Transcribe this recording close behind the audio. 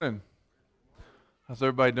Morning. How's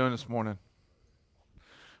everybody doing this morning?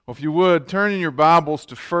 Well, if you would, turn in your Bibles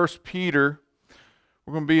to 1 Peter.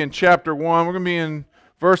 We're going to be in chapter 1. We're going to be in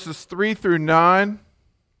verses 3 through 9.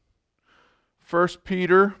 1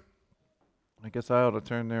 Peter. I guess I ought to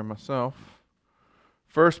turn there myself.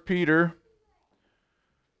 1 Peter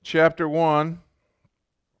chapter 1.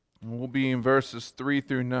 And we'll be in verses 3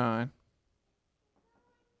 through 9.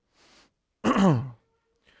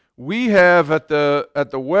 We have at the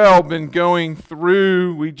well been going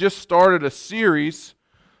through, we just started a series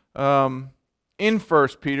in 1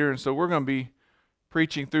 Peter, and so we're going to be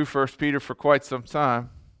preaching through 1 Peter for quite some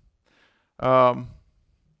time. Now,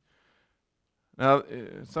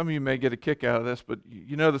 some of you may get a kick out of this, but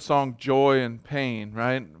you know the song Joy and Pain,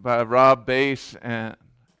 right? By Rob Bass, and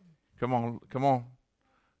come on.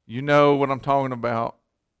 You know what I'm talking about.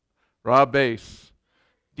 Rob Bass,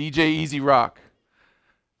 DJ Easy Rock.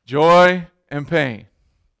 Joy and pain,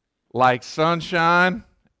 like sunshine,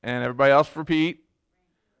 and everybody else repeat,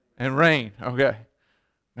 and rain. Okay.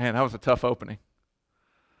 Man, that was a tough opening.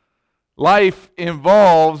 Life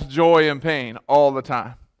involves joy and pain all the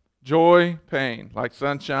time. Joy, pain, like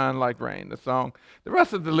sunshine, like rain. The song, the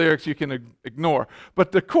rest of the lyrics you can ignore,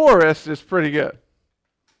 but the chorus is pretty good.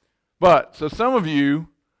 But, so some of you,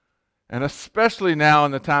 and especially now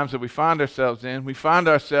in the times that we find ourselves in, we find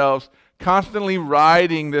ourselves constantly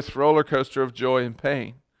riding this roller coaster of joy and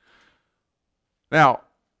pain. Now,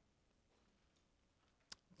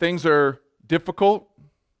 things are difficult.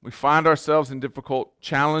 We find ourselves in difficult,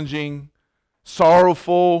 challenging,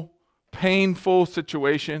 sorrowful, painful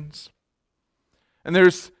situations. And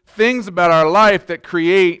there's things about our life that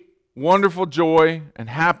create wonderful joy and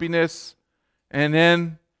happiness, and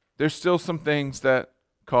then there's still some things that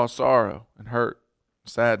cause sorrow and hurt,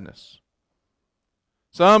 sadness.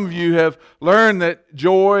 Some of you have learned that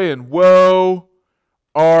joy and woe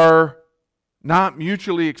are not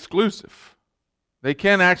mutually exclusive. They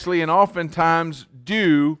can actually and oftentimes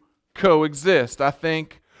do coexist. I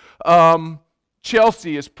think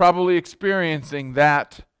Chelsea is probably experiencing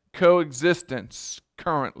that coexistence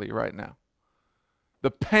currently right now.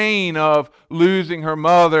 The pain of losing her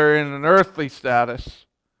mother in an earthly status,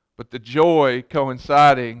 but the joy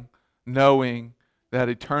coinciding, knowing that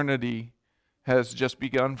eternity has just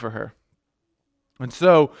begun for her. And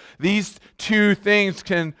so these two things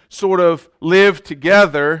can sort of live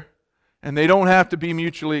together, and they don't have to be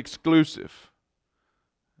mutually exclusive.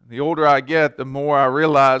 The older I get, the more I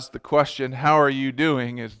realize the question, how are you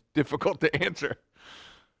doing, is difficult to answer,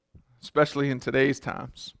 especially in today's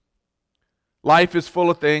times. Life is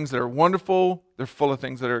full of things that are wonderful, they're full of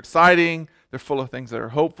things that are exciting, they're full of things that are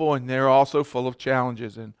hopeful, and they're also full of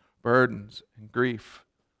challenges and burdens and grief.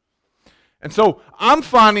 And so I'm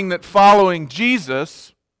finding that following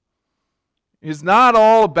Jesus is not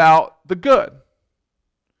all about the good.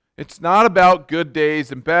 It's not about good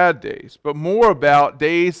days and bad days, but more about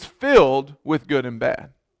days filled with good and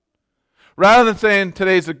bad. Rather than saying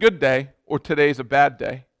today's a good day or today's a bad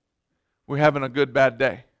day, we're having a good, bad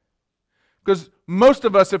day. Because most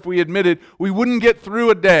of us, if we admitted, we wouldn't get through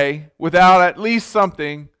a day without at least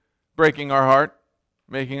something breaking our heart,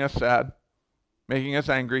 making us sad, making us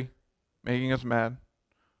angry, making us mad,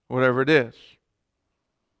 whatever it is.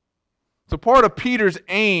 So part of Peter's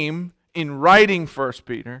aim in writing 1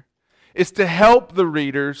 Peter is to help the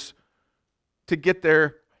readers to get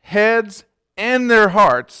their heads and their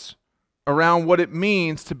hearts around what it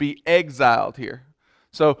means to be exiled here.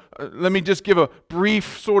 So let me just give a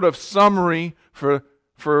brief sort of summary for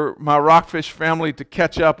my Rockfish family to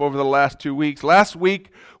catch up over the last 2 weeks. Last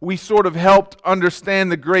week, we sort of helped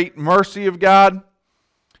understand the great mercy of God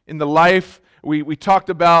in the life. We talked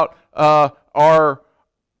about our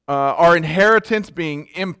inheritance being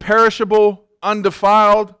imperishable,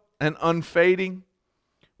 undefiled, and unfading.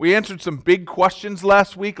 We answered some big questions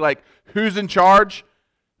last week, like who's in charge,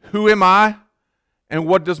 who am I, and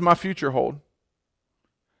what does my future hold?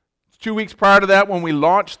 2 weeks prior to that, when we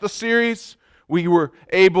launched the series, we were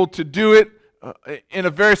able to do it in a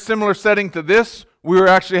very similar setting to this. We were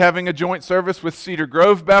actually having a joint service with Cedar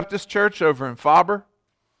Grove Baptist Church over in Faber.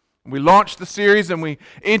 We launched the series and we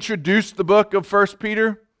introduced the book of 1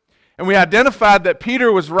 Peter. And we identified that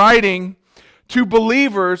Peter was writing to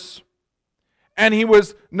believers, and he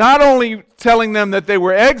was not only telling them that they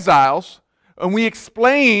were exiles, and we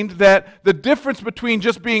explained that the difference between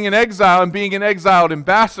just being an exile and being an exiled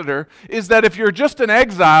ambassador is that if you're just an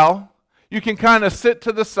exile, you can kind of sit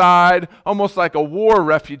to the side, almost like a war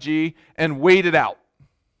refugee, and wait it out.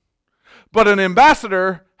 But an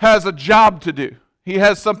ambassador has a job to do. He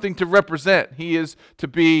has something to represent. He is to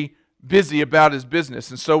be busy about his business.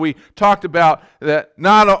 And so we talked about that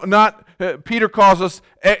Peter calls us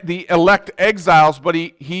the elect exiles, but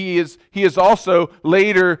he is also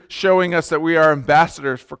later showing us that we are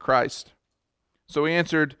ambassadors for Christ. So we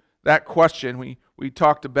answered that question. We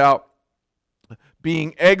talked about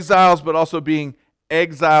being exiles, but also being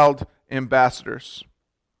exiled ambassadors.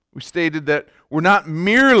 We stated that we're not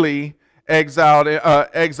merely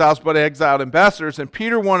exiles, but exiled ambassadors. And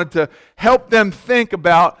Peter wanted to help them think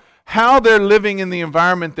about how they're living in the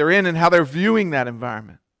environment they're in and how they're viewing that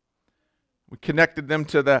environment. We connected them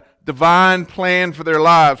to the divine plan for their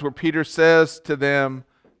lives, where Peter says to them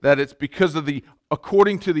that it's because of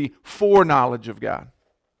according to the foreknowledge of God.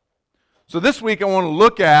 So this week I want to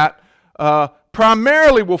look at,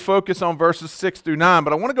 primarily we'll focus on verses 6 through 9,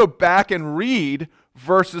 but I want to go back and read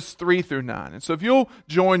verses 3 through 9. And so if you'll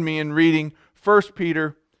join me in reading 1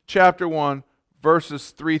 Peter chapter 1, verses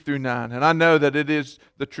 3 through 9. And I know that it is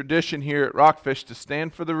the tradition here at Rockfish to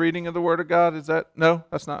stand for the reading of the Word of God. Is that? No,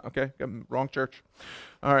 that's not. Okay, wrong church.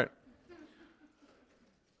 All right.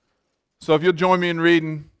 So if you'll join me in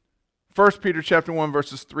reading 1 Peter chapter 1,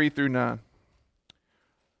 verses 3 through 9.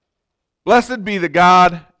 Blessed be the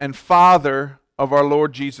God and Father of our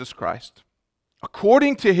Lord Jesus Christ.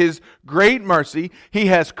 According to His great mercy, He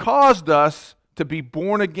has caused us to be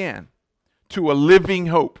born again to a living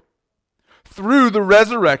hope through the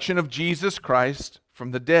resurrection of Jesus Christ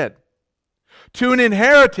from the dead, to an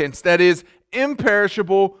inheritance that is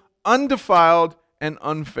imperishable, undefiled, and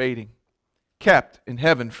unfading, kept in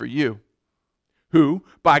heaven for you, who,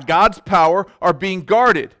 by God's power, are being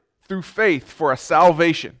guarded through faith for a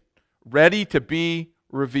salvation, ready to be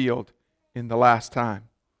revealed in the last time.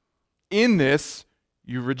 In this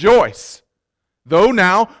you rejoice, though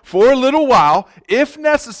now, for a little while, if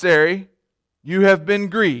necessary, you have been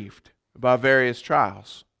grieved by various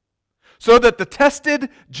trials, so that the tested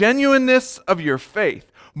genuineness of your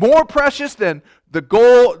faith, more precious than the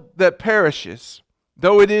gold that perishes,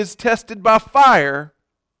 though it is tested by fire,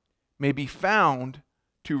 may be found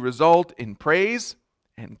to result in praise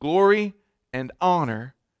and glory and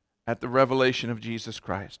honor at the revelation of Jesus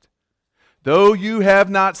Christ. Though you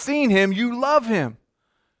have not seen Him, you love Him.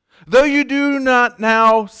 Though you do not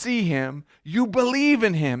now see Him, you believe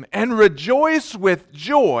in Him and rejoice with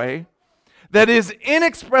joy that is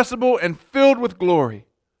inexpressible and filled with glory,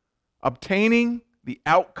 obtaining the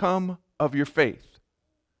outcome of your faith,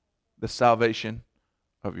 the salvation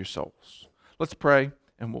of your souls. Let's pray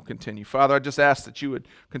and we'll continue. Father, I just ask that you would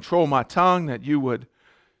control my tongue, that you would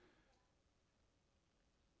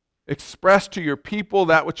express to your people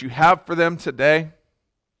that which you have for them today,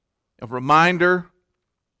 a reminder,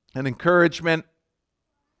 an encouragement,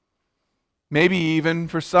 maybe even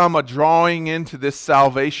for some a drawing into this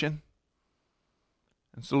salvation.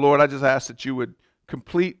 And so, Lord, I just ask that you would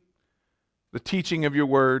complete the teaching of your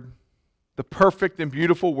word, the perfect and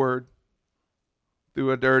beautiful word,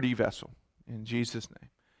 through a dirty vessel. In Jesus' name,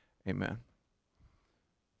 amen.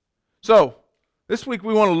 So, this week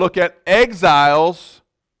we want to look at exiles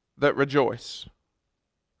that rejoice.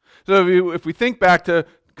 So if we think back to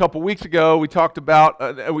a couple weeks ago, we talked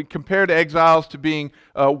about, we compared exiles to being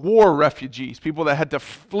war refugees, people that had to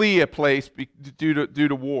flee a place due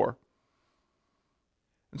to war.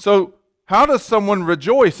 And so, how does someone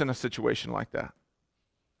rejoice in a situation like that?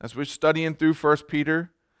 As we're studying through 1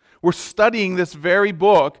 Peter, we're studying this very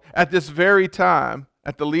book at this very time,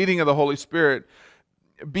 at the leading of the Holy Spirit,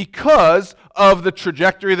 because of the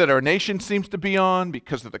trajectory that our nation seems to be on,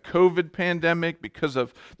 because of the COVID pandemic, because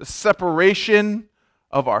of the separation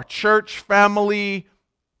of our church family.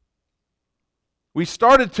 We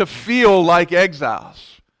started to feel like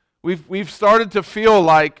exiles. We've started to feel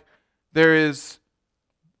like there is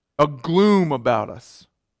a gloom about us.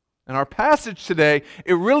 And our passage today,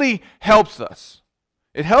 it really helps us.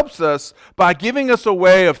 It helps us by giving us a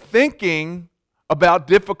way of thinking about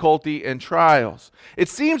difficulty and trials. It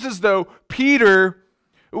seems as though Peter,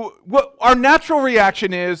 our natural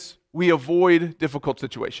reaction is we avoid difficult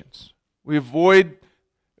situations. We avoid,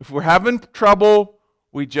 if we're having trouble,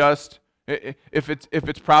 we just, if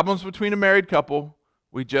it's problems between a married couple,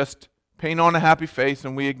 we just paint on a happy face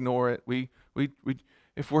and we ignore it.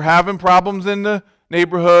 If we're having problems in the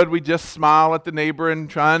neighborhood, we just smile at the neighbor and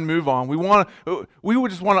try and move on. We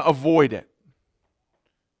would just want to avoid it.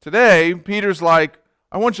 Today, Peter's like,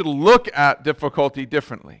 I want you to look at difficulty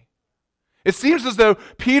differently. It seems as though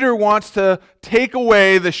Peter wants to take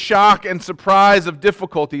away the shock and surprise of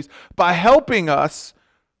difficulties by helping us,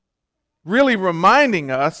 really reminding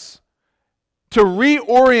us to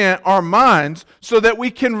reorient our minds so that we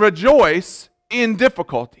can rejoice in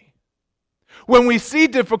difficulty. when we see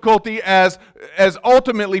difficulty as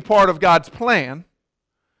ultimately part of God's plan,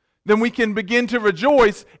 then we can begin to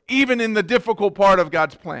rejoice even in the difficult part of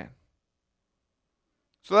God's plan.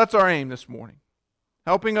 So that's our aim this morning,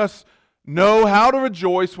 helping us know how to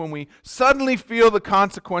rejoice when we suddenly feel the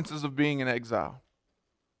consequences of being in exile.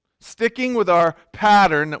 Sticking with our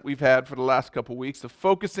pattern that we've had for the last couple weeks of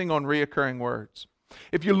focusing on reoccurring words.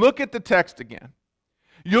 If you look at the text again,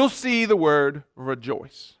 you'll see the word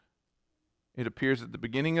rejoice. It appears at the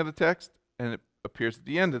beginning of the text and it appears at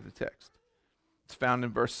the end of the text. It's found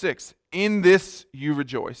in verse 6. In this you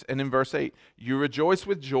rejoice. And in verse 8, you rejoice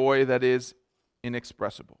with joy that is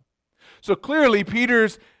inexpressible. So clearly,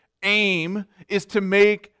 Peter's aim is to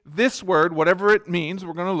make this word, whatever it means,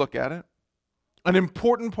 we're going to look at it, an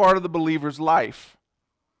important part of the believer's life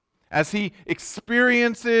as he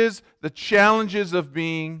experiences the challenges of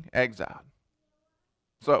being exiled.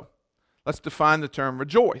 So, let's define the term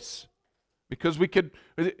rejoice. Because we could,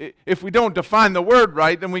 if we don't define the word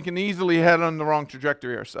right, then we can easily head on the wrong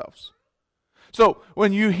trajectory ourselves. So,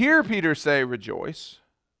 when you hear Peter say rejoice,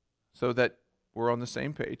 so that we're on the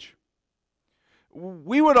same page,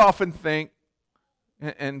 we would often think,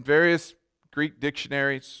 and various Greek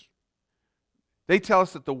dictionaries, they tell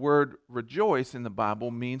us that the word rejoice in the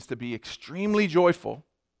Bible means to be extremely joyful,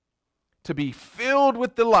 to be filled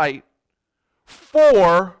with delight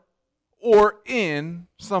for or in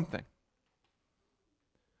something.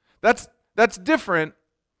 That's different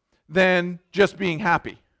than just being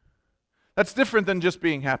happy. That's different than just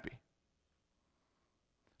being happy.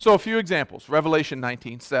 So a few examples. Revelation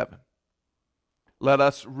 19:7. Let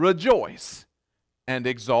us rejoice and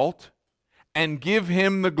exult and give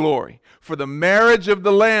him the glory. For the marriage of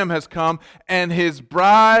the Lamb has come, and his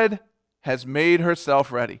bride has made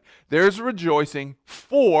herself ready. There's rejoicing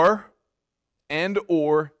for and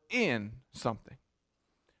or in something.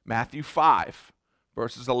 Matthew 5,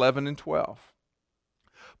 verses 11 and 12.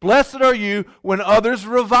 Blessed are you when others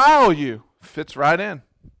revile you. Fits right in.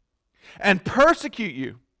 And persecute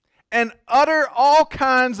you, and utter all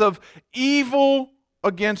kinds of evil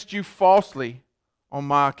against you falsely on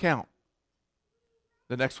my account.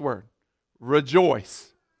 The next word,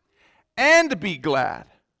 rejoice, and be glad,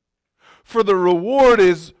 for the reward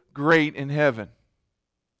is great in heaven.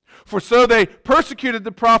 For so they persecuted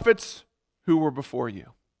the prophets who were before you.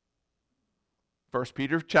 1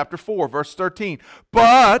 Peter chapter 4, verse 13.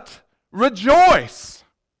 But rejoice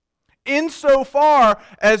insofar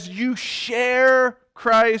as you share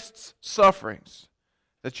Christ's sufferings,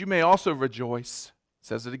 that you may also rejoice,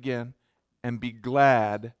 says it again, and be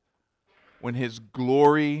glad when his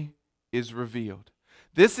glory is revealed.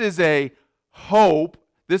 This is a hope,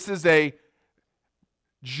 this is a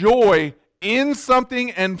joy in something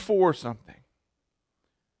and for something.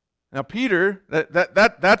 Now Peter,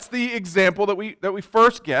 that's the example that we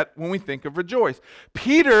first get when we think of rejoice.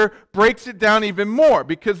 Peter breaks it down even more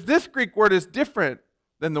because this Greek word is different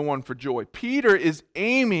than the one for joy. Peter is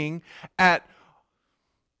aiming at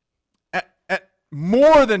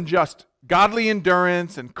more than just godly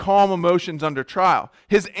endurance and calm emotions under trial.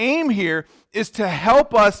 His aim here is to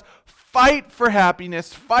help us fight for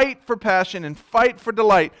happiness, fight for passion, and fight for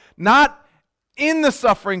delight, not in the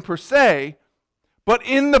suffering per se, but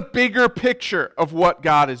in the bigger picture of what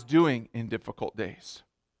God is doing in difficult days.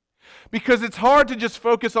 Because it's hard to just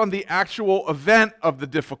focus on the actual event of the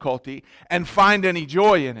difficulty and find any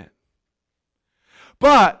joy in it.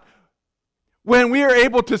 But when we are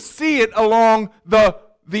able to see it along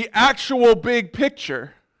the actual big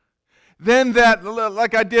picture, then that,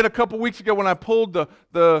 like I did a couple weeks ago when I pulled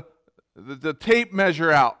the tape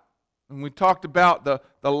measure out, and we talked about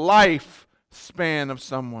the life span of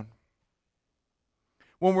someone.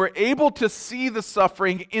 When we're able to see the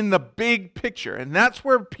suffering in the big picture, and that's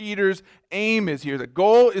where Peter's aim is here. The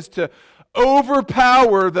goal is to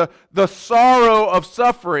overpower the sorrow of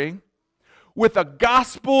suffering with a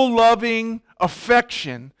gospel-loving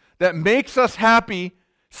affection that makes us happy,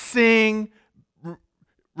 sing,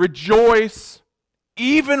 rejoice,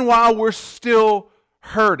 even while we're still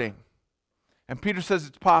hurting. And Peter says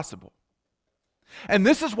it's possible. And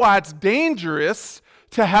this is why it's dangerous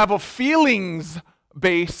to have a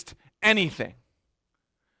feelings-based anything.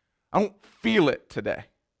 I don't feel it today.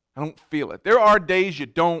 I don't feel it. There are days you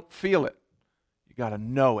don't feel it. You got to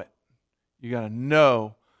know it. You got to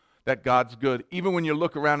know that God's good, even when you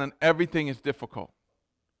look around and everything is difficult.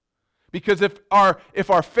 Because if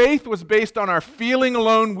our faith was based on our feeling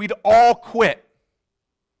alone, we'd all quit.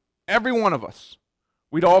 Every one of us.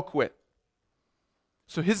 We'd all quit.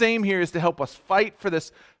 So his aim here is to help us fight for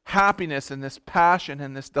this happiness and this passion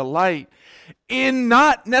and this delight in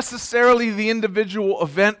not necessarily the individual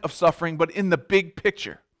event of suffering, but in the big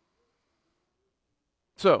picture.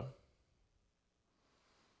 So,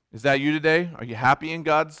 is that you today? Are you happy in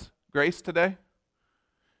God's grace today?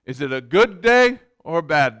 Is it a good day or a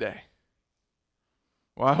bad day?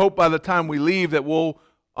 Well, I hope by the time we leave that we'll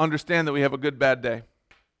understand that we have a good, bad day.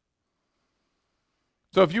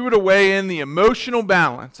 So if you were to weigh in the emotional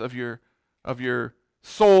balance of your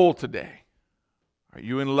soul today, are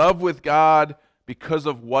you in love with God because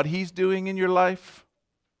of what He's doing in your life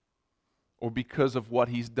or because of what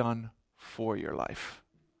He's done for your life?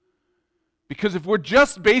 Because if we're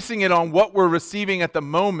just basing it on what we're receiving at the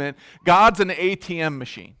moment, God's an ATM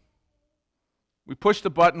machine. We push the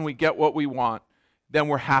button, we get what we want, then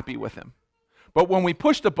we're happy with Him. But when we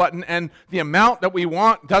push the button and the amount that we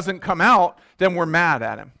want doesn't come out, then we're mad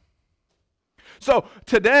at Him. So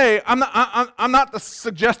today, I'm not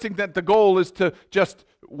suggesting that the goal is to just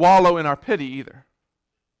wallow in our pity either,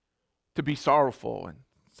 to be sorrowful and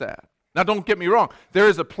sad. Now don't get me wrong, there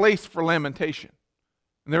is a place for lamentation.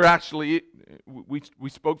 And there actually, we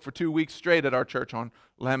spoke for 2 weeks straight at our church on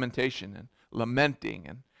lamentation and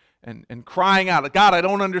lamenting and crying out, God, I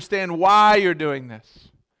don't understand why you're doing this.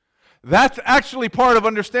 That's actually part of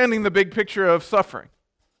understanding the big picture of suffering.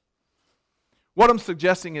 What I'm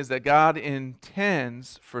suggesting is that God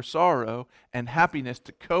intends for sorrow and happiness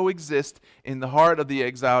to coexist in the heart of the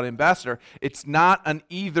exiled ambassador. It's not an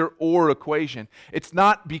either-or equation. It's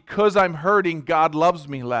not because I'm hurting, God loves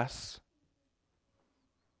me less.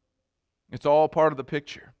 It's all part of the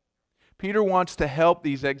picture. Peter wants to help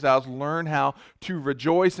these exiles learn how to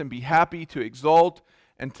rejoice and be happy, to exult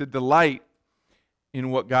and to delight in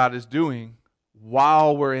what God is doing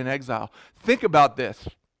while we're in exile. Think about this.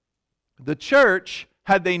 The church,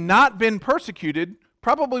 had they not been persecuted,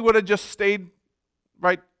 probably would have just stayed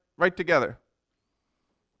right together.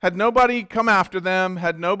 Had nobody come after them,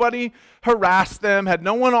 had nobody harassed them, had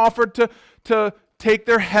no one offered to take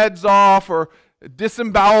their heads off or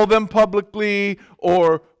disembowel them publicly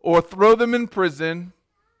or throw them in prison,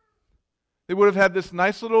 they would have had this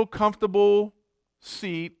nice little comfortable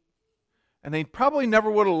seat, and they probably never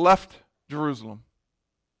would have left Jerusalem.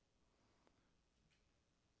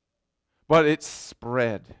 But it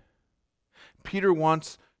spread. Peter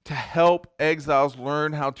wants to help exiles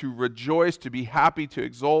learn how to rejoice, to be happy, to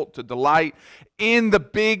exult, to delight in the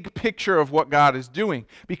big picture of what God is doing.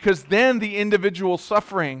 Because then the individual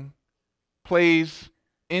suffering plays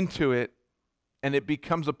into it and it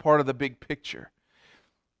becomes a part of the big picture.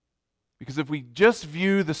 Because if we just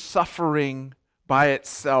view the suffering by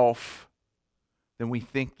itself, then we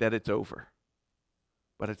think that it's over.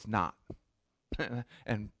 But it's not.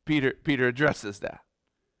 And Peter addresses that.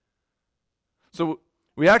 So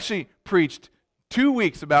we actually preached 2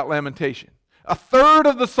 weeks about lamentation. A third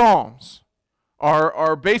of the Psalms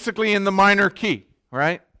are basically in the minor key,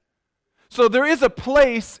 right? So there is a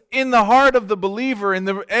place in the heart of the believer, in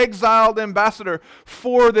the exiled ambassador,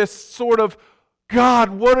 for this sort of,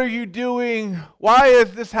 God, what are you doing? Why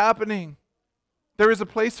is this happening? There is a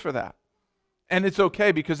place for that. And it's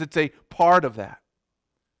okay because it's a part of that.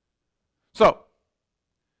 So,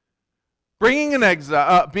 being an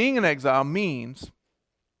exile means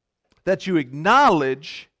that you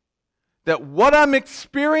acknowledge that what I'm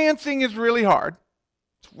experiencing is really hard.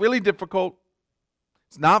 It's really difficult.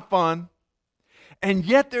 It's not fun. And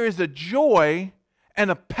yet there is a joy and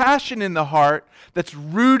a passion in the heart that's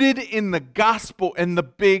rooted in the gospel and the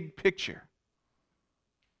big picture.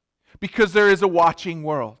 Because there is a watching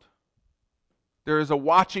world. There is a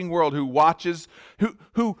watching world who watches,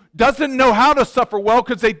 who doesn't know how to suffer well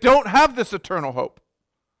because they don't have this eternal hope.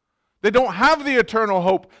 They don't have the eternal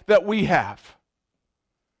hope that we have.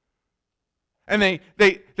 And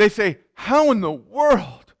they say, how in the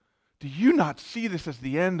world do you not see this as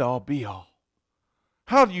the end all be all?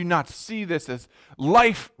 How do you not see this as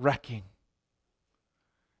life-wrecking?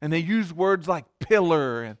 And they use words like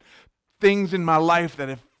pillar and things in my life that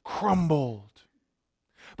have crumbled.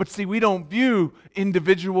 But see, we don't view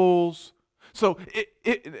individuals. So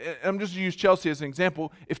I'm just going to use Chelsea as an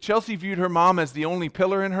example. If Chelsea viewed her mom as the only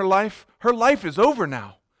pillar in her life is over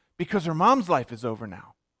now because her mom's life is over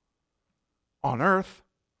now on earth.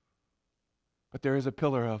 But there is a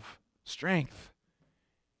pillar of strength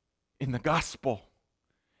in the gospel,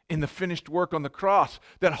 in the finished work on the cross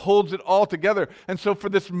that holds it all together. And so for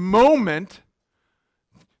this moment,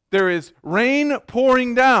 there is rain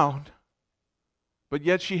pouring down, but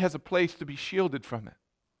yet she has a place to be shielded from it.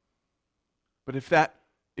 But if that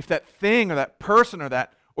thing or that person or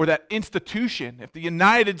that or that institution, if the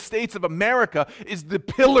United States of America is the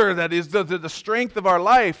pillar that is the strength of our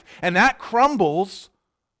life, and that crumbles,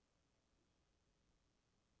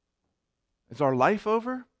 is our life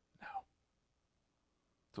over? No.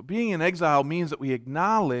 So being in exile means that we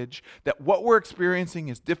acknowledge that what we're experiencing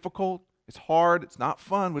is difficult, it's hard, it's not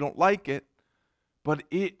fun, we don't like it, but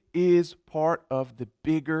it is part of the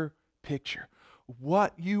bigger picture.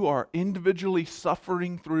 What you are individually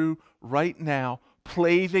suffering through right now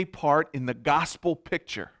plays a part in the gospel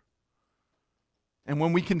picture. And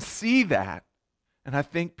when we can see that, and I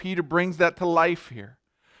think Peter brings that to life here,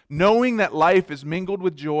 knowing that life is mingled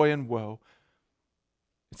with joy and woe,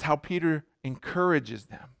 it's how Peter encourages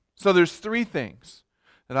them. So there's three things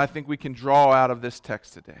that I think we can draw out of this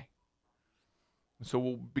text today. So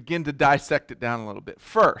we'll begin to dissect it down a little bit.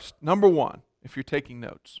 First, number one, if you're taking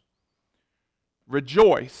notes,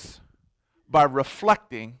 rejoice by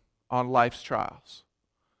reflecting on life's trials.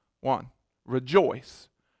 One, rejoice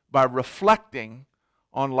by reflecting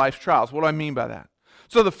on life's trials. What do I mean by that?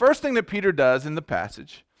 So the first thing that Peter does in the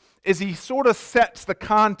passage is he sort of sets the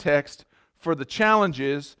context for the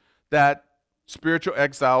challenges that spiritual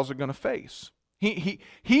exiles are going to face. He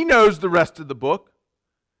knows the rest of the book,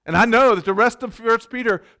 and I know that the rest of 1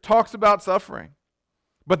 Peter talks about suffering.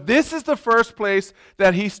 But this is the first place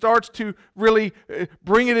that he starts to really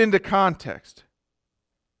bring it into context.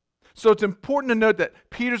 So it's important to note that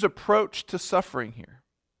Peter's approach to suffering here.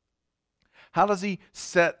 How does he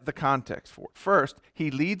set the context for it? First, he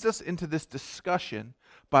leads us into this discussion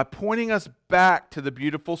by pointing us back to the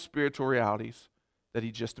beautiful spiritual realities that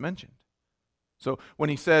he just mentioned. So when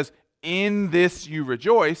he says, "In this you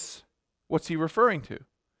rejoice," what's he referring to?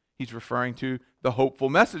 He's referring to the hopeful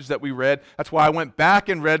message that we read. That's why I went back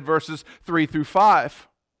and read verses 3 through 5.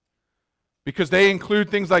 Because they include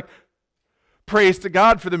things like praise to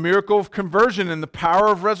God for the miracle of conversion and the power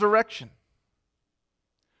of resurrection.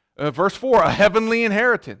 Verse 4, a heavenly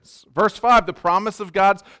inheritance. Verse 5, the promise of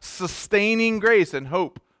God's sustaining grace and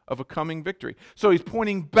hope of a coming victory. So he's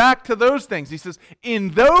pointing back to those things. He says, in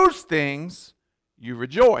those things you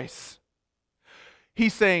rejoice.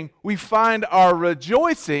 He's saying we find our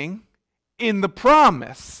rejoicing in the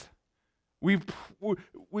promise. We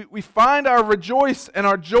find our rejoice and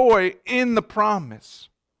our joy in the promise.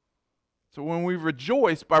 So when we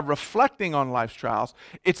rejoice by reflecting on life's trials,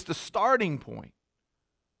 it's the starting point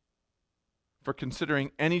for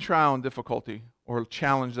considering any trial and difficulty or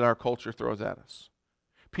challenge that our culture throws at us.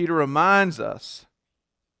 Peter reminds us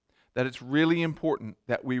that it's really important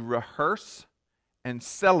that we rehearse and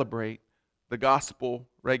celebrate the gospel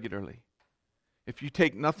regularly. If you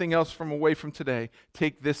take nothing else away from today,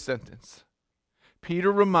 take this sentence.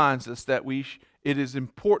 Peter reminds us that it is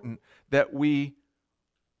important that we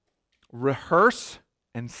rehearse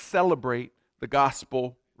and celebrate the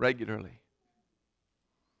gospel regularly.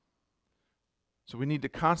 So we need to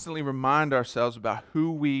constantly remind ourselves about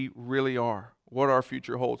who we really are, what our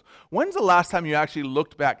future holds. When's the last time you actually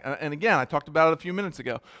looked back? And again, I talked about it a few minutes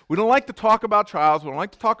ago. We don't like to talk about trials. We don't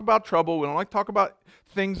like to talk about trouble. We don't like to talk about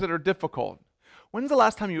things that are difficult. When's the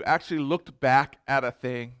last time you actually looked back at a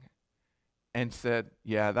thing and said,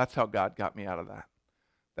 yeah, that's how God got me out of that.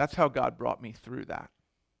 That's how God brought me through that.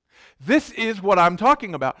 This is what I'm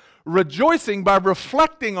talking about. Rejoicing by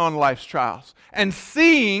reflecting on life's trials and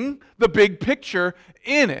seeing the big picture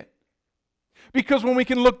in it. Because when we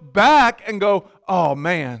can look back and go, oh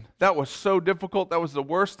man, that was so difficult, that was the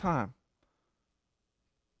worst time.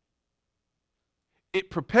 It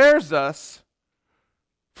prepares us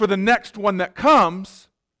for the next one that comes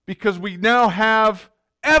because we now have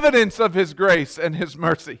evidence of His grace and His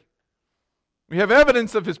mercy. We have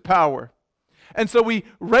evidence of His power. And so we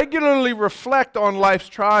regularly reflect on life's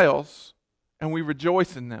trials and we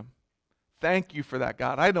rejoice in them. Thank you for that,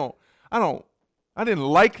 God. I didn't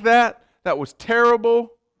like that. That was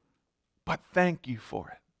terrible, but thank you for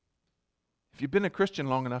it. If you've been a Christian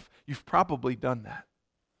long enough, you've probably done that.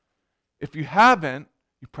 If you haven't,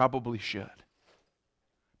 you probably should,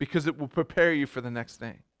 because it will prepare you for the next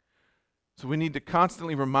thing. So we need to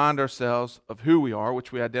constantly remind ourselves of who we are,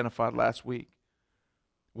 which we identified last week,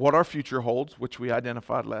 what our future holds, which we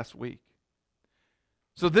identified last week.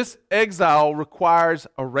 So this exile requires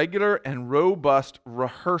a regular and robust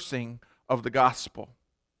rehearsing of the gospel.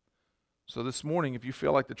 So this morning, if you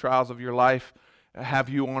feel like the trials of your life have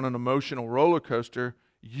you on an emotional roller coaster,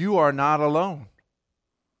 you are not alone.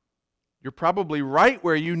 You're probably right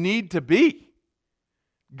where you need to be.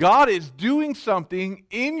 God is doing something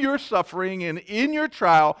in your suffering and in your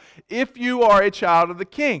trial if you are a child of the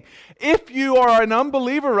King. If you are an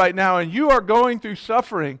unbeliever right now and you are going through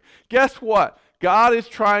suffering, guess what? God is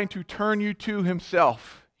trying to turn you to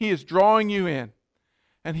Himself. He is drawing you in.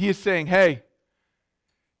 And He is saying, hey,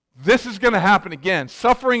 this is going to happen again.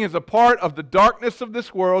 Suffering is a part of the darkness of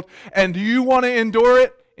this world, and do you want to endure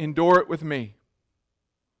it? Endure it with me.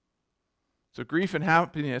 So grief and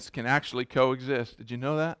happiness can actually coexist. Did you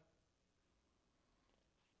know that?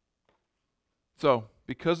 So,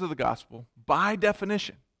 because of the gospel, by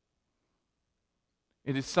definition,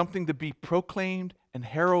 it is something to be proclaimed and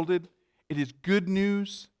heralded. It is good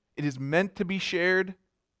news. It is meant to be shared.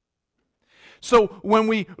 So when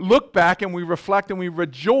we look back and we reflect and we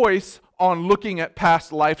rejoice on looking at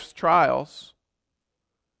past life's trials,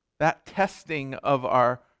 that testing of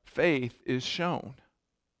our faith is shown.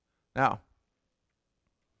 Now,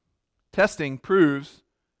 testing proves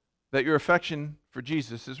that your affection for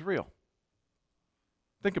Jesus is real.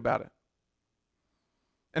 Think about it.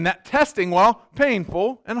 And that testing, while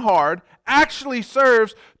painful and hard, actually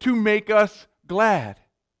serves to make us glad.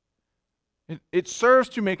 It serves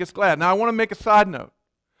to make us glad. Now, I want to make a side note.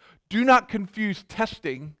 Do not confuse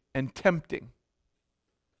testing and tempting.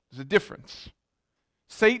 There's a difference.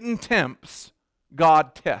 Satan tempts,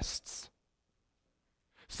 God tests.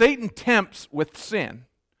 Satan tempts with sin.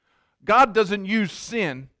 God doesn't use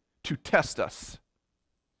sin to test us.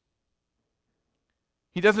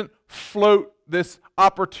 He doesn't float this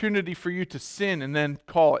opportunity for you to sin and then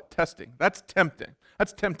call it testing. That's tempting.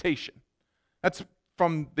 That's temptation. That's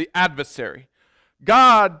from the adversary.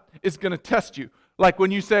 God is going to test you. Like when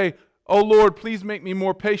you say, oh Lord, please make me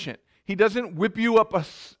more patient. He doesn't whip you up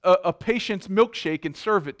a patience milkshake and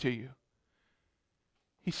serve it to you.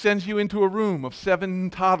 He sends you into a room of 7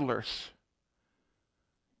 toddlers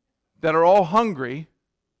that are all hungry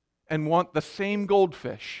and want the same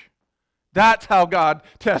goldfish. That's how God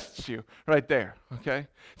tests you right there, okay?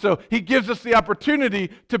 So He gives us the opportunity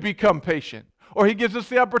to become patient. Or He gives us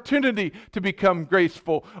the opportunity to become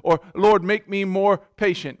graceful. Or, Lord, make me more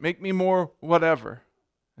patient. Make me more whatever.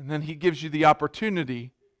 And then He gives you the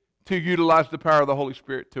opportunity to utilize the power of the Holy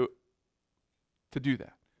Spirit to do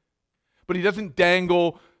that. But He doesn't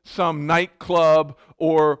dangle some nightclub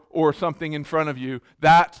or something in front of you.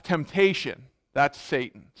 That's temptation. That's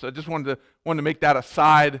Satan. So I just wanted to make that a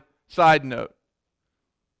side note.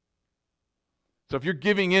 So if you're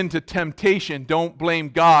giving in to temptation, don't blame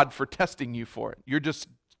God for testing you for it.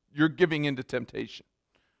 You're giving in to temptation.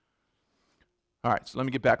 All right, so let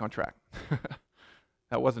me get back on track.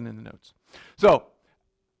 That wasn't in the notes. So,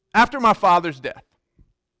 after my father's death,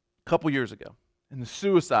 a couple years ago, and the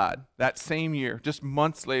suicide that same year, just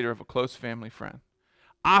months later, of a close family friend,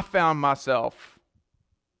 I found myself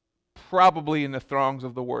probably in the throngs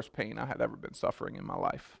of the worst pain I had ever been suffering in my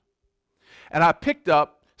life. And I picked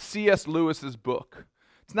up C.S. Lewis's book.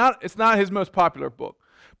 It's not his most popular book,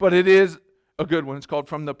 but it is a good one. It's called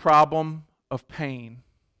From the Problem of Pain.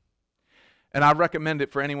 And I recommend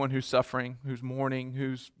it for anyone who's suffering, who's mourning,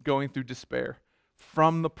 who's going through despair.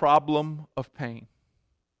 From the Problem of Pain.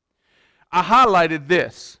 I highlighted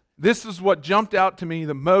this. This is what jumped out to me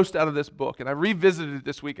the most out of this book. And I revisited it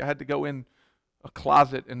this week. I had to go in a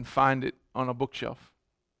closet and find it on a bookshelf.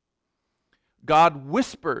 God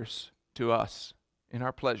whispers to us in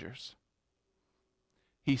our pleasures.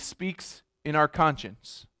 He speaks in our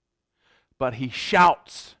conscience, but He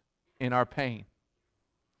shouts in our pain.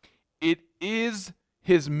 It is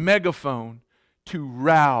His megaphone to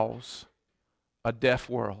rouse a deaf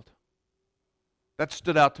world. That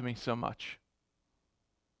stood out to me so much.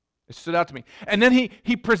 It stood out to me. And then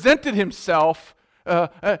he presented Himself.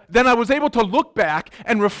 Then I was able to look back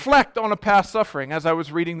and reflect on a past suffering as I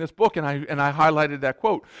was reading this book, and I highlighted that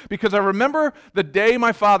quote. Because I remember the day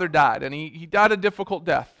my father died, and he died a difficult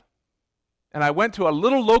death. And I went to a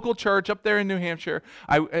little local church up there in New Hampshire.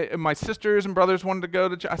 My sisters and brothers wanted to go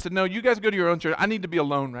to church. I said, no, you guys go to your own church. I need to be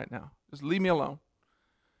alone right now. Just leave me alone.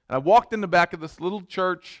 And I walked in the back of this little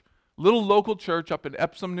local church up in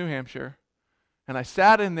Epsom, New Hampshire. And I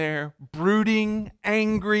sat in there, brooding,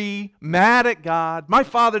 angry, mad at God. My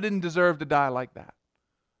father didn't deserve to die like that.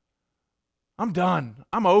 I'm done.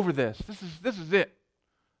 I'm over this. This is it.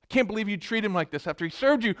 I can't believe you treat him like this after he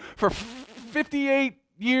served you for 58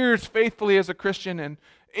 years faithfully as a Christian and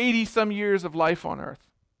 80-some years of life on earth.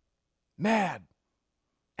 Mad,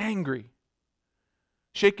 angry,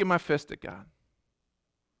 shaking my fist at God.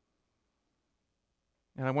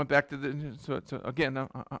 And I went back to again,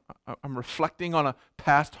 I'm reflecting on a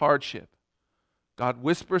past hardship. God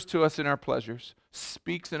whispers to us in our pleasures,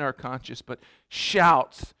 speaks in our conscience, but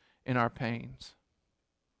shouts in our pains.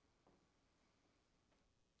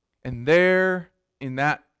 And there, in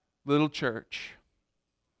that little church,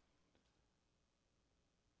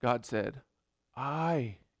 God said,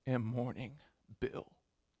 I am mourning Bill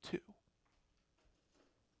too.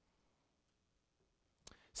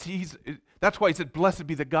 That's why he said, blessed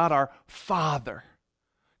be the God our Father.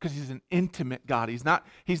 Because he's an intimate God. He's not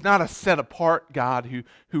a set-apart God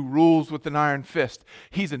who rules with an iron fist.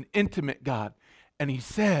 He's an intimate God. And he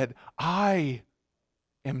said, I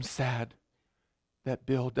am sad that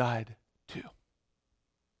Bill died too.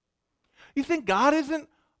 You think God isn't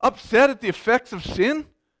upset at the effects of sin?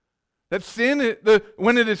 That sin,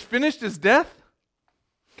 when it is finished, is death?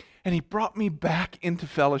 And he brought me back into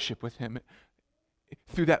fellowship with him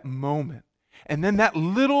through that moment. And then that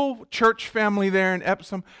little church family there in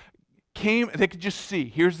Epsom came, they could just see,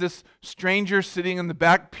 here's this stranger sitting in the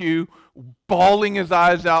back pew, bawling his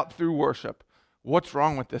eyes out through worship. What's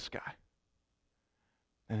wrong with this guy?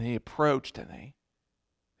 And they approached and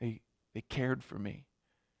they cared for me.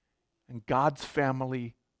 And God's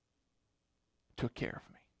family took care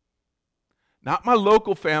of me. Not my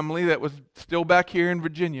local family that was still back here in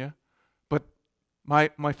Virginia, but my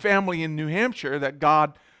family in New Hampshire that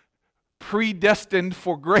God predestined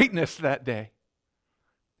for greatness that day.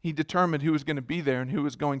 He determined who was going to be there and who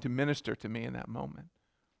was going to minister to me in that moment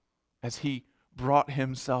as he brought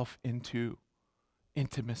himself into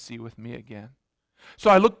intimacy with me again.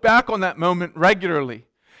 So I look back on that moment regularly,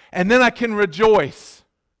 and then I can rejoice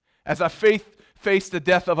as I face the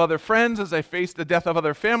death of other friends, as I face the death of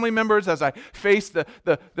other family members, as I face the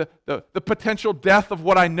potential death of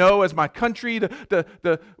what I know as my country,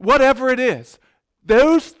 the whatever it is.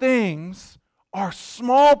 Those things are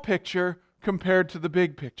small picture compared to the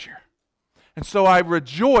big picture. And so I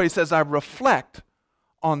rejoice as I reflect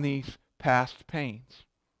on these past pains.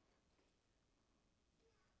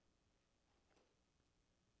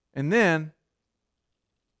 And then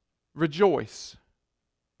rejoice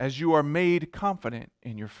as you are made confident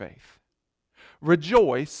in your faith.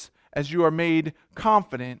 Rejoice as you are made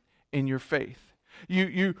confident in your faith.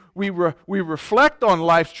 We reflect on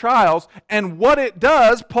life's trials, and what it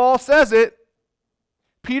does, Paul says it,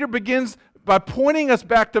 Peter begins by pointing us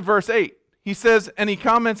back to verse 8. He says, and he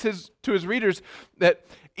comments to his readers, that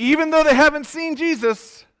even though they haven't seen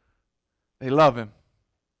Jesus, they love him.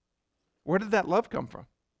 Where did that love come from?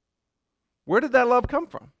 Where did that love come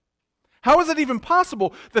from? How is it even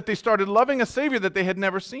possible that they started loving a Savior that they had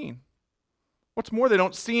never seen? What's more, they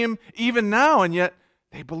don't see him even now, and yet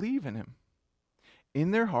they believe in him.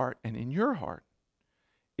 In their heart and in your heart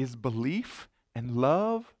is belief and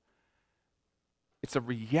love. It's a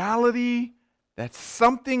reality that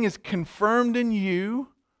something is confirmed in you,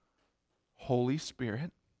 Holy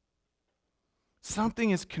Spirit.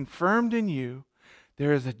 Something is confirmed in you.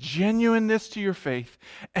 There is a genuineness to your faith.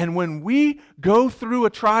 And when we go through a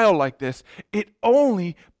trial like this, it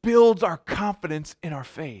only builds our confidence in our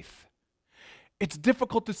faith. It's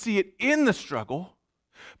difficult to see it in the struggle,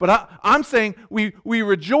 but I'm saying we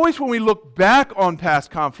rejoice when we look back on past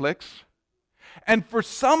conflicts. And for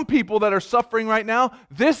some people that are suffering right now,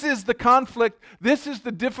 this is the conflict, this is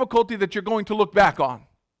the difficulty that you're going to look back on.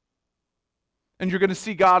 And you're going to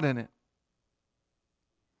see God in it.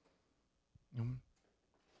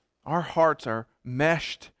 Our hearts are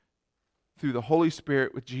meshed through the Holy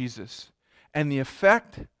Spirit with Jesus. And the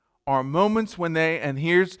effect are moments when and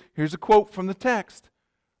here's a quote from the text,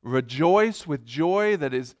 rejoice with joy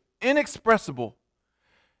that is inexpressible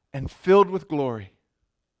and filled with glory.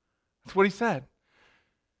 That's what he said.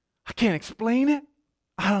 I can't explain it.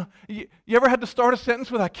 You ever had to start a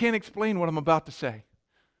sentence with, I can't explain what I'm about to say?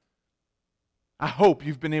 I hope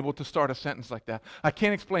you've been able to start a sentence like that. I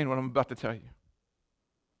can't explain what I'm about to tell you.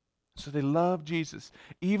 So they love Jesus,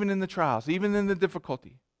 even in the trials, even in the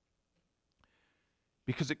difficulty,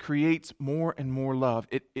 because it creates more and more love.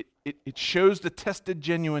 It shows the tested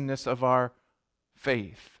genuineness of our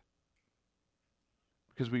faith,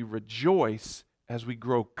 because we rejoice as we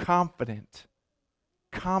grow confident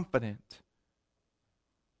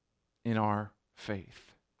in our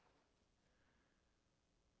faith.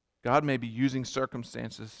 God may be using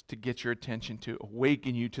circumstances to get your attention, to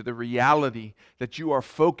awaken you to the reality that you are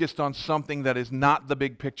focused on something that is not the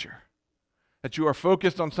big picture. That you are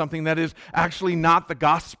focused on something that is actually not the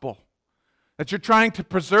gospel. That you're trying to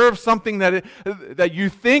preserve something that you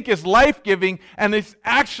think is life-giving and is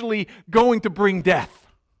actually going to bring death.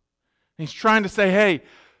 And he's trying to say, hey,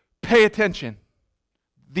 pay attention.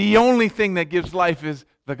 The only thing that gives life is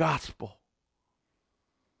the gospel.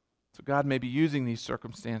 So God may be using these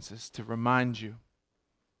circumstances to remind you.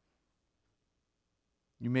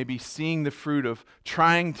 You may be seeing the fruit of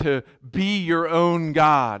trying to be your own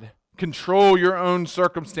God, control your own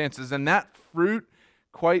circumstances, and that fruit,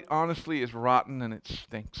 quite honestly, is rotten and it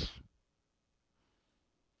stinks.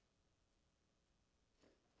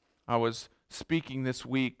 I was speaking this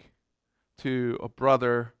week to a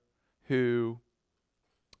brother who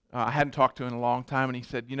I hadn't talked to in a long time, and he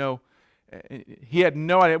said, he had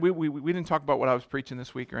no idea. We didn't talk about what I was preaching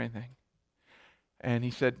this week or anything. And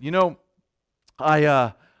he said,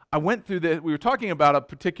 I went through this. We were talking about a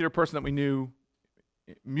particular person that we knew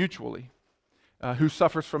mutually who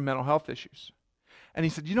suffers from mental health issues. And he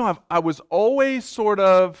said, I was always sort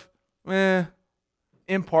of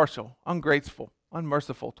impartial, ungrateful,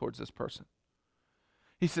 unmerciful towards this person.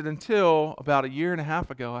 He said, until about a year and a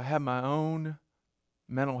half ago, I had my own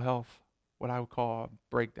mental health, what I would call a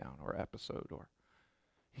breakdown or episode. Or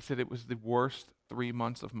he said it was the worst 3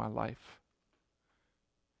 months of my life.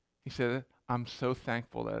 He said, I'm so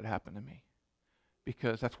thankful that it happened to me,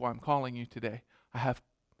 because that's why I'm calling you today. I have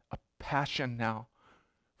a passion now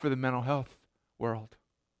for the mental health world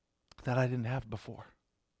that I didn't have before.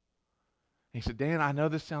 He said, Dan, I know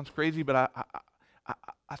this sounds crazy, but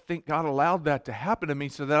I think God allowed that to happen to me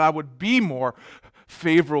so that I would be more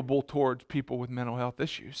favorable towards people with mental health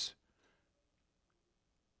issues.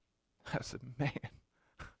 I said, man,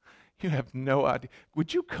 you have no idea.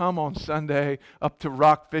 Would you come on Sunday up to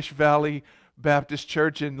Rockfish Valley Baptist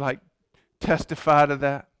Church and testify to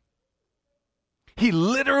that? He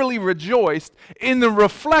literally rejoiced in the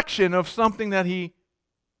reflection of something that he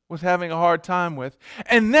was having a hard time with.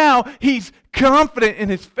 And now he's confident in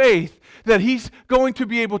his faith that he's going to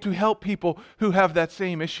be able to help people who have that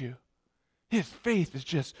same issue. His faith is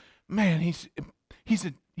just, man, he's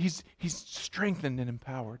strengthened and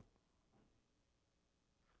empowered.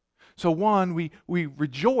 So one, we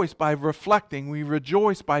rejoice by reflecting. We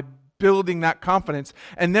rejoice by building that confidence.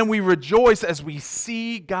 And then we rejoice as we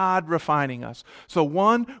see God refining us. So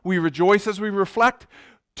one, we rejoice as we reflect.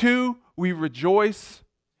 Two, we rejoice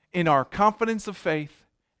in our confidence of faith.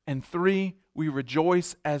 And three, we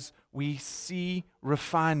rejoice as we see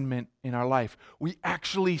refinement in our life. We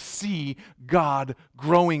actually see God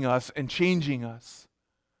growing us and changing us.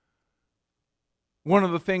 One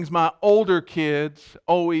of the things my older kids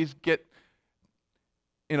always get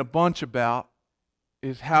in a bunch about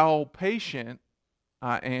is how patient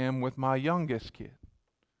I am with my youngest kid.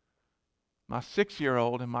 My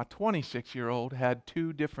 6-year-old and my 26-year-old had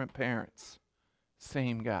 2 different parents.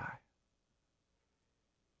 Same guy.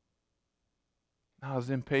 I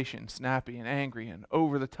was impatient, snappy, and angry, and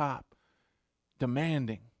over the top,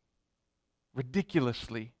 demanding,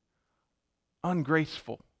 ridiculously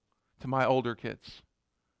ungraceful to my older kids.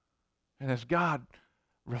 And as God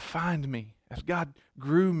refined me, as God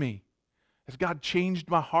grew me, as God changed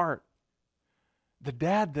my heart, the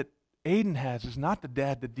dad that Aiden has is not the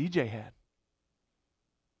dad that DJ had.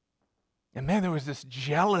 And man, there was this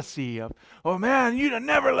jealousy of, oh man, you'd have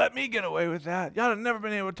never let me get away with that. Y'all have never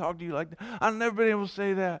been able to talk to you like that. I've never been able to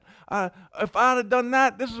say that. If I'd have done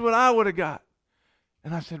that, this is what I would have got.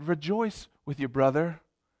 And I said, rejoice with your brother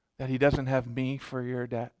that he doesn't have me for your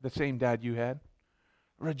dad, the same dad you had.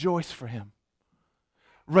 Rejoice for him.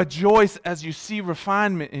 Rejoice as you see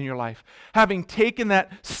refinement in your life. Having taken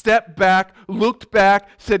that step back, looked back,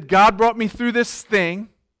 said, God brought me through this thing.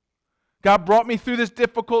 God brought me through this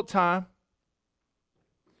difficult time.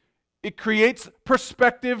 It creates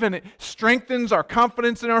perspective and it strengthens our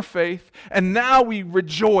confidence in our faith. And now we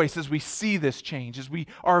rejoice as we see this change, as we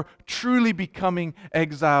are truly becoming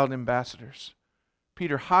exiled ambassadors.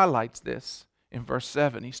 Peter highlights this in verse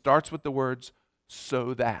 7. He starts with the words,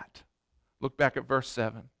 so that. Look back at verse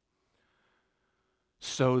 7.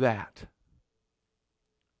 So that.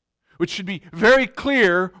 Which should be very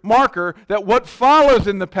clear marker that what follows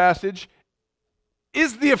in the passage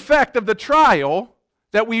is the effect of the trial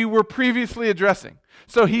that we were previously addressing.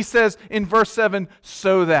 So he says in verse 7,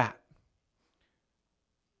 so that.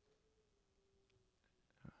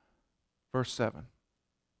 Verse 7.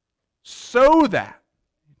 So that.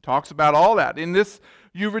 He talks about all that. In this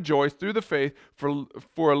you rejoice through the faith for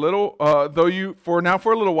a little, for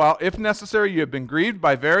a little while, if necessary, you have been grieved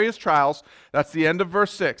by various trials. That's the end of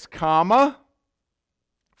verse 6, comma,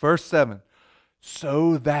 verse 7.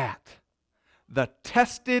 So that the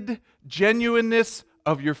tested genuineness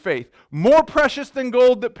of your faith, more precious than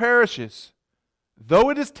gold that perishes, though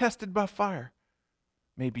it is tested by fire,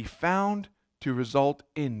 may be found to result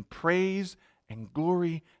in praise and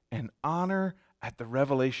glory and honor at the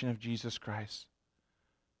revelation of Jesus Christ.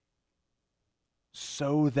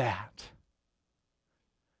 So that,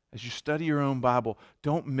 as you study your own Bible,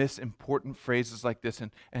 don't miss important phrases like this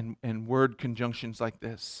and word conjunctions like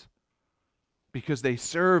this, because they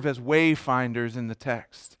serve as wayfinders in the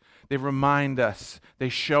text. They remind us, they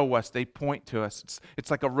show us, they point to us.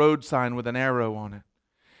 It's like a road sign with an arrow on it.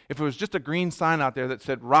 If it was just a green sign out there that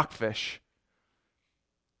said Rockfish,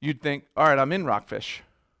 you'd think, all right, I'm in Rockfish.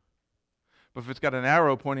 But if it's got an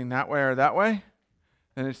arrow pointing that way or that way,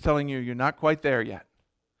 And it's telling you you're not quite there yet.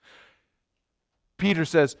 Peter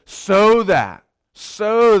says, so that.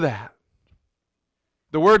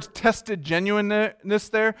 The words tested genuineness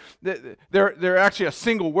there, they're actually a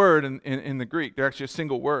single word in the Greek. They're actually a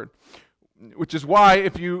single word. Which is why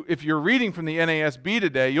if you're reading from the NASB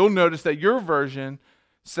today, you'll notice that your version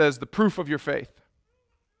says the proof of your faith.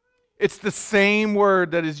 It's the same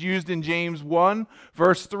word that is used in James 1,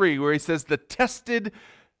 verse 3, where he says the testing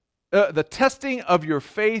of your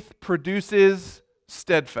faith produces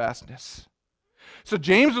steadfastness. So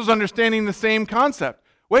James was understanding the same concept.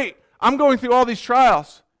 Wait, I'm going through all these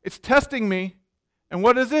trials. It's testing me. And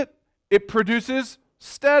what is it? It produces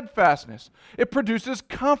steadfastness. It produces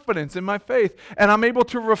confidence in my faith. And I'm able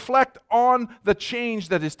to reflect on the change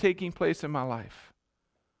that is taking place in my life.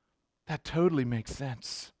 That totally makes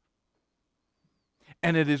sense.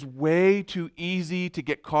 And it is way too easy to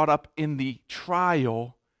get caught up in the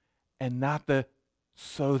trial and not the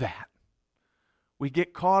so that. We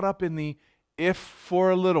get caught up in the if for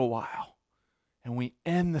a little while, and we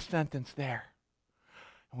end the sentence there.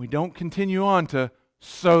 And we don't continue on to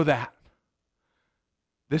so that.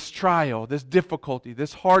 This trial, this difficulty,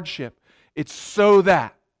 this hardship, it's so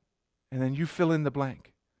that. And then you fill in the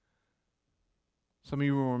blank. Some of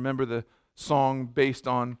you will remember the song based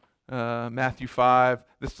on Matthew 5,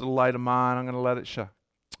 this is the light of mine, I'm going to let it shine.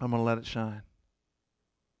 I'm going to let it shine.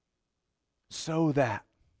 So that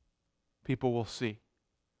people will see.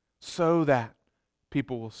 So that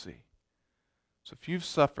people will see. So if you've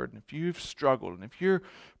suffered, and if you've struggled, and if you're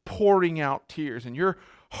pouring out tears, and your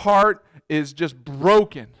heart is just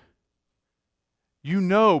broken, you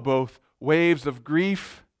know both waves of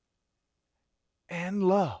grief and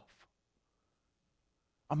love.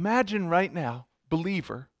 Imagine right now,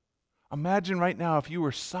 believer, imagine right now if you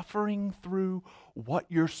were suffering through what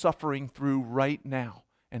you're suffering through right now.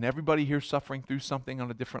 And everybody here suffering through something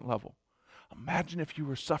on a different level. Imagine if you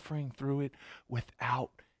were suffering through it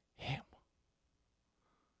without Him.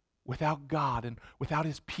 Without God and without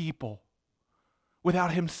His people.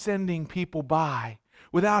 Without Him sending people by.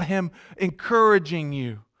 Without Him encouraging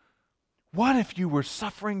you. What if you were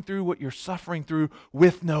suffering through what you're suffering through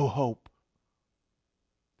with no hope?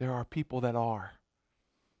 There are people that are.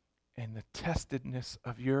 And the testing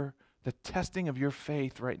of your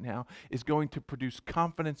faith right now is going to produce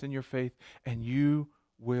confidence in your faith, and you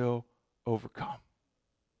will overcome.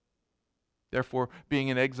 Therefore, being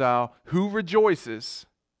in exile, who rejoices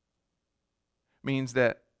means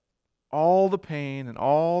that all the pain and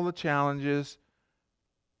all the challenges,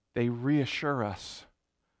 they reassure us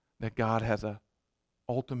that God has an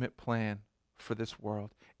ultimate plan for this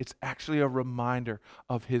world. It's actually a reminder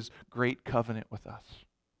of His great covenant with us.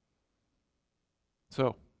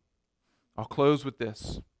 So, I'll close with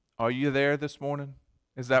this. Are you there this morning?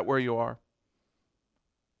 Is that where you are?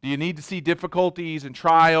 Do you need to see difficulties and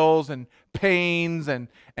trials and pains and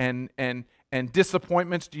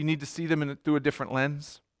disappointments? Do you need to see them through a different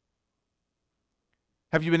lens?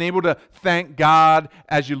 Have you been able to thank God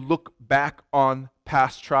as you look back on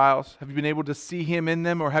past trials? Have you been able to see Him in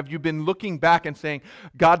them? Or have you been looking back and saying,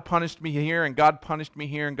 God punished me here, and God punished me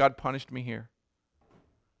here, and God punished me here?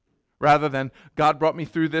 Rather than, God brought me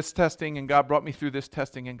through this testing, and God brought me through this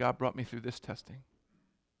testing, and God brought me through this testing.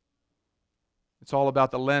 It's all about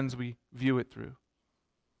the lens we view it through.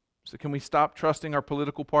 So can we stop trusting our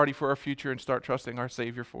political party for our future and start trusting our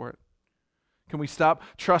Savior for it? Can we stop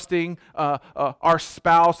trusting our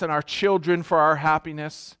spouse and our children for our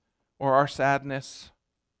happiness or our sadness?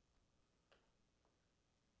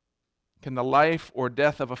 Can the life or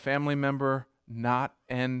death of a family member not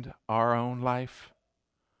end our own life?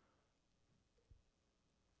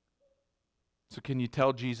 So can you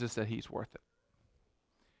tell Jesus that He's worth it?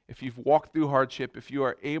 If you've walked through hardship, if you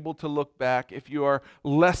are able to look back, if you are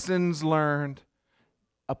lessons learned,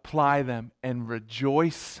 apply them and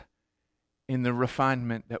rejoice in the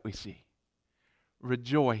refinement that we see.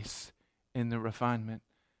 Rejoice in the refinement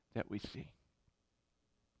that we see.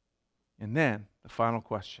 And then, the final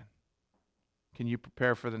question. Can you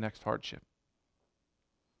prepare for the next hardship?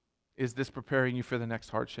 Is this preparing you for the next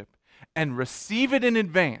hardship? And receive it in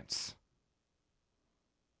advance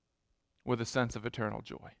with a sense of eternal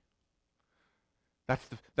joy.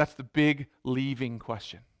 That's the big leaving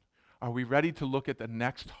question. Are we ready to look at the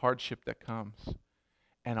next hardship that comes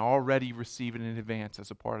and already receive it in advance as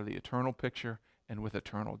a part of the eternal picture and with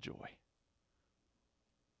eternal joy?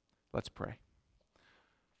 Let's pray.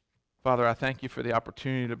 Father, I thank You for the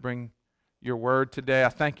opportunity to bring Your word today. I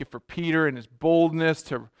thank You for Peter and his boldness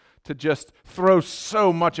to just throw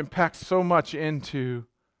so much and pack so much into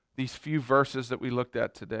these few verses that we looked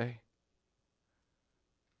at today.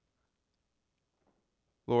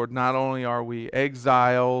 Lord, not only are we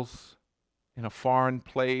exiles in a foreign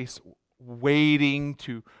place, waiting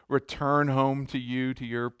to return home to you, to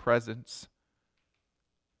your presence,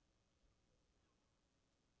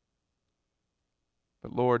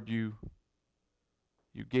 but Lord, you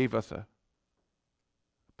gave us a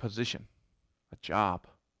position, a job.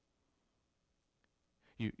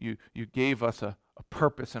 You gave us a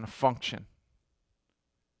purpose and a function,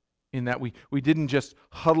 in that we didn't just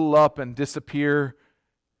huddle up and disappear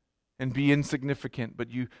and be insignificant, but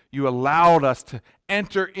you allowed us to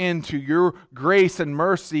enter into your grace and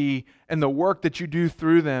mercy and the work that you do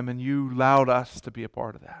through them, and you allowed us to be a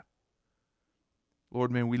part of that. Lord,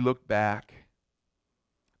 may we look back.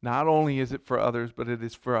 Not only is it for others, but it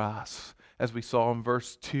is for us. As we saw in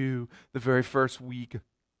verse 2, the very first week.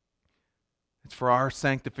 It's for our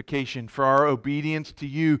sanctification, for our obedience to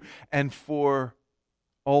you, and for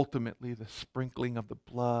ultimately the sprinkling of the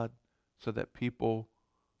blood, so that people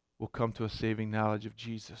will come to a saving knowledge of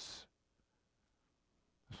Jesus.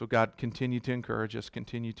 So God, continue to encourage us,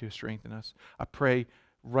 continue to strengthen us. I pray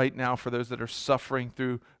right now for those that are suffering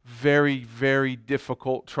through very, very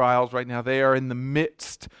difficult trials right now. They are in the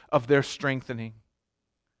midst of their strengthening,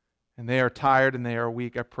 and they are tired and they are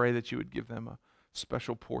weak. I pray that you would give them a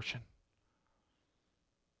special portion,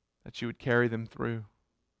 that you would carry them through,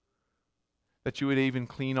 that you would even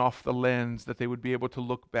clean off the lens, that they would be able to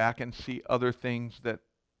look back and see other things that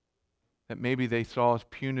maybe they saw as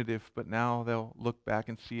punitive, but now they'll look back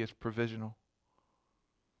and see as provisional.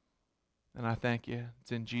 And I thank you.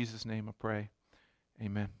 It's in Jesus' name I pray.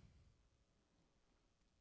 Amen.